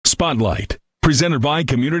Spotlight, presented by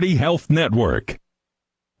Community Health Network.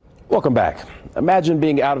 Welcome back. Imagine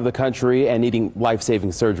being out of the country and needing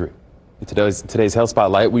life-saving surgery. In today's Health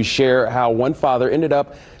Spotlight, we share how one father ended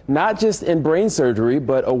up not just in brain surgery,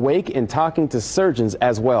 but awake and talking to surgeons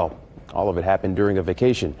as well. All of it happened during a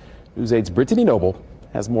vacation. News 8's Brittany Noble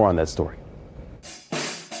has more on that story.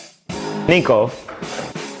 Nico,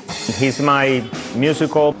 he's my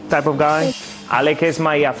musical type of guy. Alec is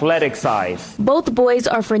my athletic side. Both boys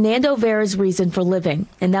are Fernando Vera's reason for living,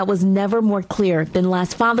 and that was never more clear than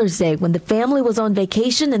last Father's Day when the family was on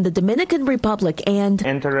vacation in the Dominican Republic and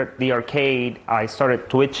entered the arcade. I started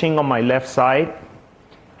twitching on my left side,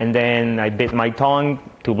 and then I bit my tongue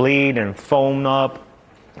to bleed and foamed up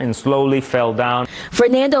and slowly fell down.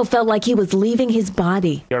 Fernando felt like he was leaving his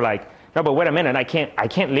body. You're like, no, but wait a minute, I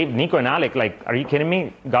can't leave Nico and Alec. Like, are you kidding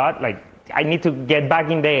me? God, like, I need to get back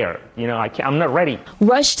in there. You know, I'm not ready.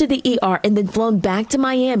 Rushed to the ER and then flown back to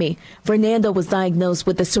Miami, Fernando was diagnosed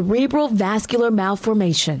with a cerebral vascular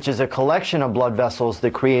malformation, which is a collection of blood vessels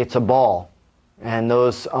that creates a ball. And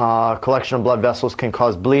those collection of blood vessels can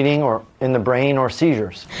cause bleeding or in the brain or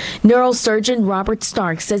seizures. Neurosurgeon Robert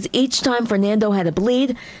Stark says each time Fernando had a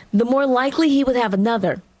bleed, the more likely he would have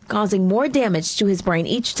another, causing more damage to his brain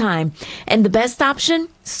each time. And the best option?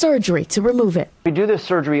 Surgery to remove it. If we do this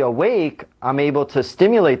surgery awake, I'm able to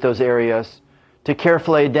stimulate those areas to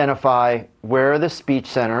carefully identify where are the speech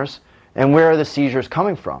centers and where are the seizures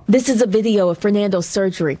coming from. This is a video of Fernando's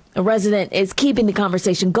surgery. A resident is keeping the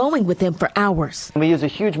conversation going with him for hours. We use a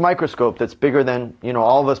huge microscope that's bigger than,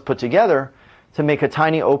 all of us put together to make a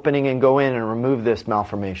tiny opening and go in and remove this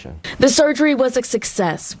malformation. The surgery was a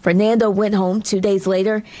success. Fernando went home 2 days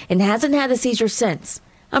later and hasn't had a seizure since.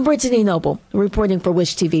 I'm Brittany Noble, reporting for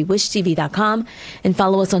Wish TV, wishtv.com, and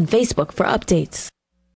follow us on Facebook for updates.